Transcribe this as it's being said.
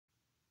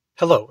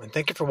Hello, and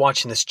thank you for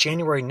watching this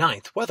January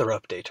 9th weather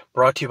update,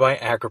 brought to you by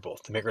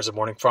Agrible, the makers of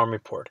Morning Farm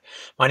Report.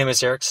 My name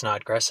is Eric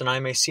Snodgrass, and I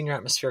am a senior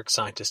atmospheric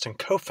scientist and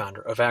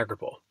co-founder of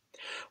Agrible.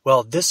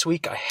 Well, this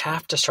week I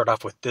have to start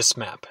off with this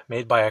map,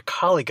 made by a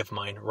colleague of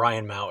mine,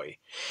 Ryan Maui.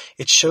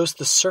 It shows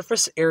the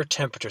surface air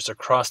temperatures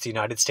across the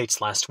United States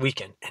last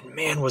weekend, and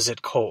man was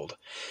it cold.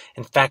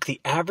 In fact,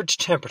 the average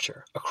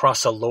temperature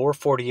across the lower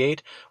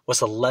 48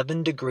 was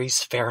 11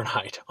 degrees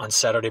Fahrenheit on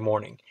Saturday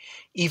morning.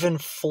 Even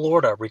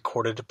Florida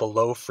recorded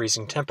below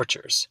freezing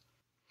temperatures.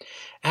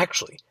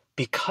 Actually,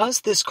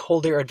 because this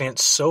cold air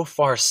advanced so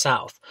far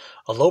south,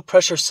 a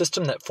low-pressure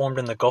system that formed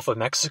in the Gulf of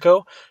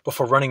Mexico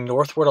before running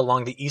northward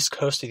along the east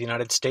coast of the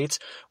United States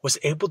was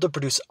able to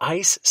produce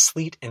ice,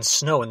 sleet, and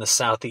snow in the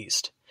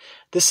southeast.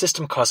 This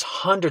system caused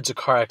hundreds of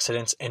car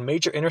accidents, and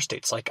major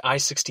interstates like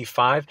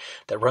I-65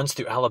 that runs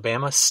through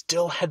Alabama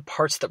still had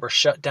parts that were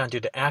shut down due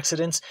to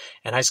accidents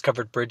and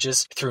ice-covered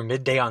bridges through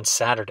midday on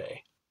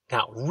Saturday.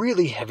 Now,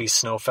 really heavy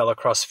snow fell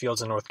across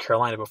fields in North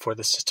Carolina before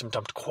the system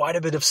dumped quite a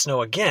bit of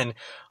snow again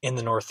in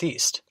the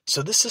Northeast.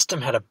 So this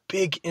system had a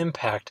big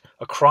impact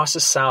across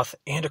the South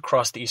and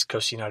across the East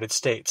Coast of the United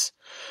States.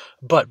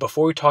 But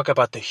before we talk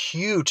about the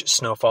huge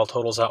snowfall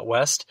totals out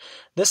west,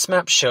 this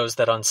map shows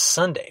that on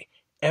Sunday,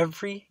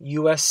 every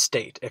U.S.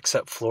 state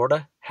except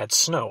Florida had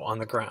snow on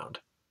the ground.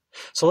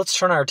 So let's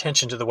turn our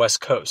attention to the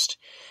West Coast.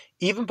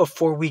 Even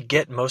before we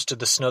get most of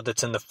the snow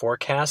that's in the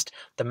forecast,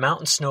 the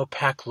mountain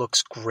snowpack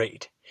looks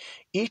great.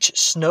 Each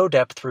snow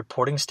depth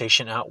reporting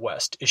station out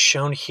west is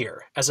shown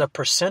here as a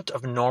percent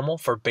of normal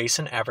for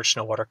basin average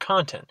snow water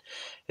content.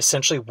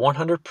 Essentially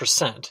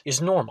 100%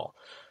 is normal.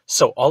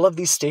 So all of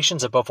these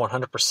stations above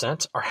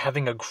 100% are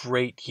having a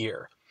great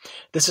year.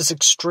 This is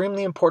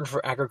extremely important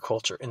for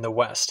agriculture in the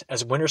west,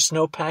 as winter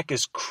snowpack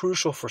is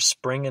crucial for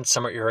spring and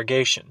summer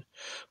irrigation.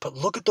 But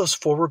look at those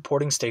 4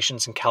 reporting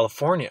stations in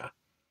California.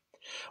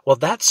 Well,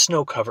 that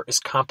snow cover is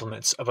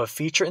compliments of a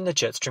feature in the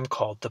jet stream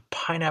called the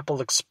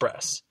Pineapple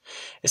Express.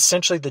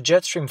 Essentially, the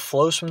jet stream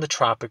flows from the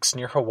tropics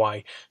near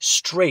Hawaii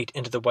straight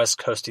into the west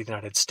coast of the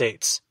United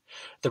States.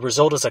 The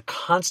result is a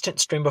constant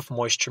stream of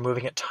moisture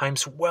moving at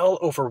times well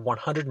over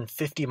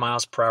 150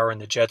 miles per hour in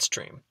the jet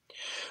stream.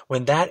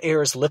 When that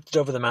air is lifted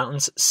over the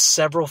mountains,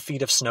 several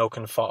feet of snow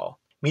can fall.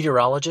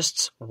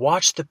 Meteorologists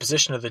watch the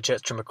position of the jet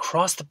stream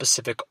across the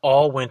Pacific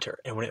all winter,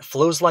 and when it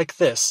flows like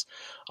this,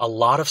 a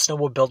lot of snow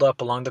will build up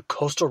along the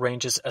coastal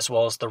ranges as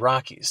well as the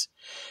Rockies.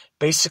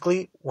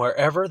 Basically,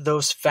 wherever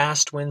those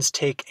fast winds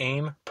take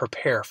aim,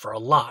 prepare for a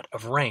lot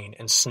of rain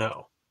and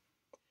snow.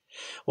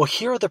 Well,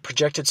 here are the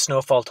projected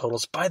snowfall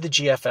totals by the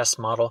GFS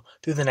model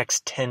through the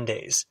next 10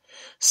 days.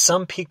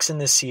 Some peaks in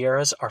the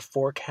Sierras are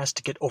forecast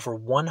to get over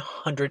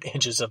 100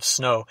 inches of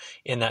snow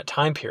in that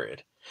time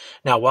period.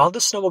 Now, while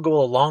the snow will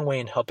go a long way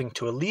in helping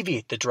to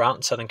alleviate the drought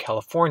in Southern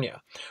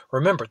California,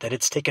 remember that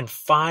it's taken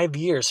 5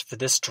 years for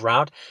this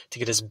drought to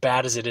get as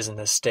bad as it is in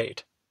this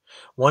state.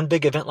 One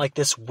big event like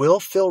this will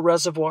fill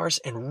reservoirs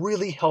and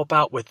really help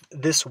out with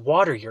this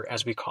water year,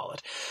 as we call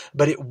it,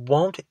 but it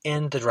won't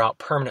end the drought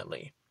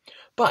permanently.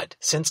 But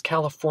since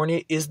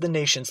California is the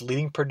nation's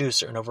leading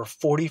producer in over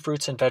 40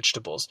 fruits and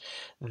vegetables,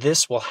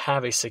 this will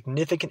have a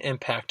significant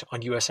impact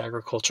on U.S.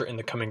 agriculture in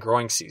the coming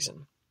growing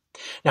season.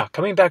 Now,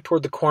 coming back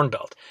toward the Corn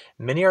Belt,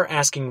 many are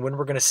asking when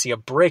we're going to see a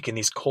break in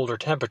these colder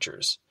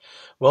temperatures.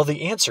 Well,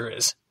 the answer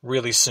is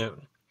really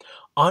soon.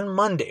 On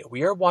Monday,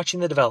 we are watching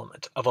the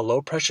development of a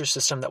low-pressure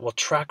system that will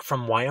track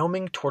from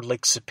Wyoming toward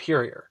Lake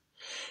Superior.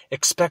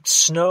 Expect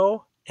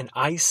snow and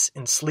ice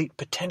and sleet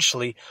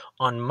potentially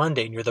on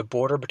Monday near the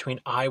border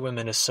between Iowa and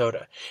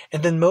Minnesota,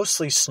 and then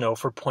mostly snow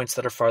for points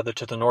that are farther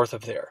to the north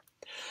of there.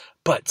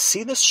 But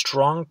see the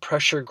strong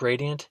pressure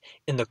gradient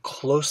in the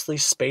closely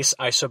spaced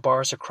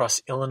isobars across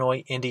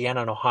Illinois,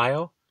 Indiana, and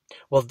Ohio?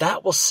 Well,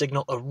 that will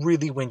signal a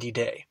really windy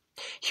day.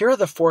 Here are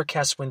the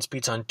forecast wind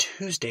speeds on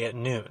Tuesday at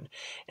noon,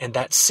 and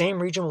that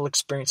same region will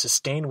experience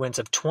sustained winds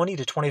of 20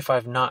 to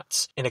 25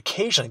 knots, and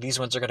occasionally these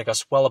winds are going to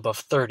gust well above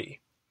 30.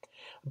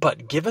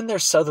 But given their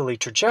southerly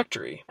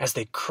trajectory, as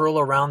they curl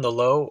around the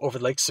low over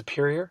Lake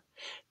Superior,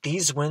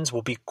 these winds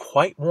will be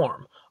quite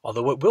warm,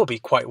 although it will be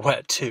quite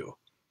wet too.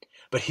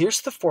 But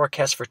here's the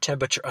forecast for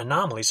temperature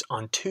anomalies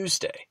on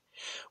Tuesday.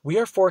 We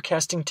are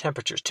forecasting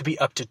temperatures to be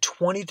up to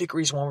 20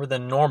 degrees warmer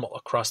than normal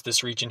across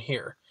this region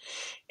here.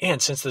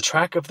 And since the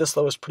track of this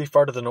low is pretty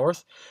far to the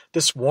north,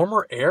 this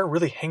warmer air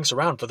really hangs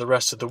around for the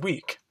rest of the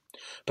week.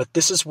 But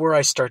this is where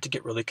I start to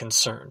get really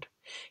concerned.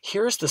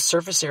 Here is the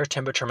surface air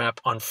temperature map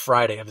on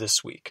Friday of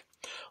this week.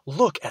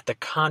 Look at the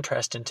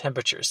contrast in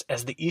temperatures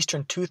as the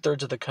eastern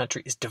 2/3 of the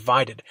country is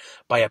divided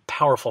by a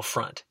powerful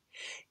front.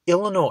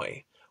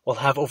 Illinois will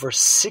have over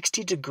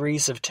 60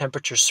 degrees of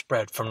temperature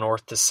spread from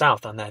north to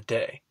south on that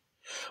day.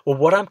 Well,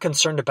 what I'm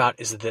concerned about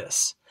is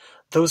this.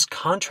 Those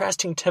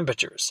contrasting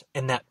temperatures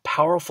and that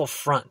powerful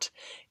front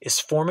is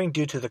forming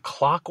due to the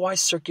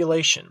clockwise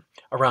circulation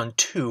around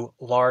 2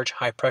 large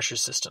high-pressure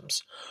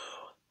systems.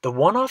 The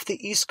one off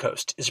the East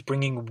Coast is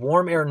bringing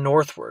warm air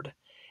northward,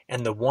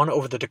 and the one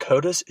over the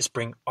Dakotas is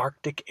bringing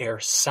Arctic air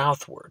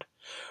southward.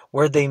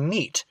 Where they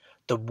meet,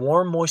 the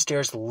warm, moist air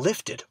is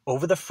lifted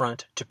over the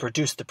front to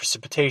produce the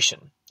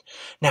precipitation.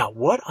 Now,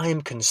 what I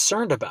am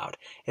concerned about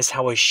is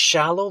how a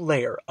shallow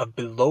layer of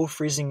below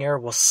freezing air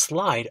will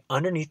slide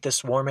underneath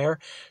this warm air,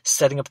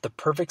 setting up the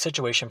perfect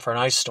situation for an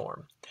ice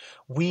storm.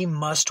 We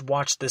must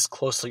watch this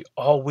closely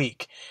all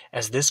week,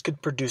 as this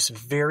could produce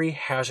very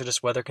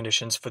hazardous weather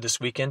conditions for this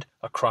weekend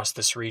across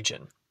this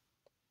region.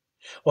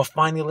 Well,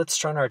 finally, let's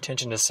turn our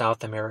attention to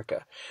South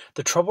America.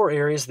 The trouble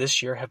areas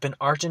this year have been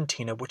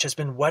Argentina, which has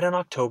been wet in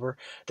October,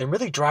 then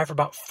really dry for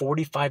about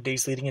 45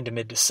 days leading into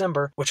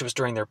mid-December, which was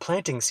during their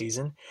planting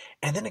season,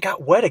 and then it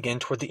got wet again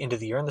toward the end of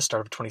the year and the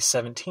start of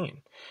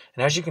 2017.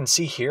 And as you can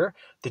see here,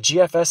 the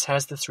GFS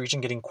has this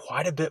region getting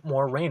quite a bit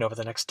more rain over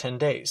the next 10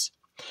 days.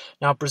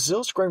 Now,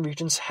 Brazil's growing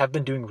regions have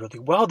been doing really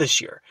well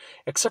this year,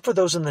 except for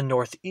those in the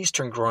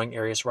northeastern growing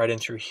areas right in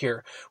through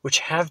here, which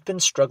have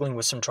been struggling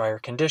with some drier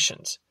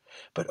conditions.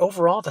 But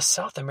overall, the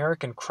South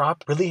American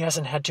crop really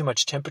hasn't had too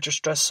much temperature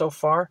stress so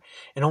far,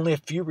 and only a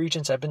few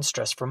regions have been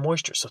stressed for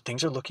moisture, so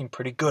things are looking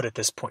pretty good at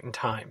this point in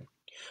time.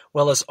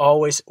 Well, as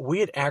always,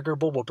 we at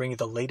Agrible will bring you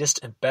the latest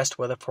and best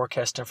weather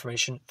forecast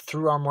information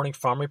through our morning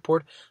farm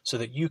report so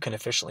that you can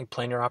efficiently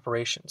plan your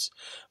operations.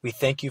 We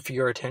thank you for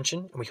your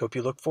attention, and we hope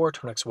you look forward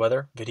to our next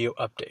weather video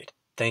update.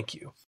 Thank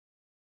you.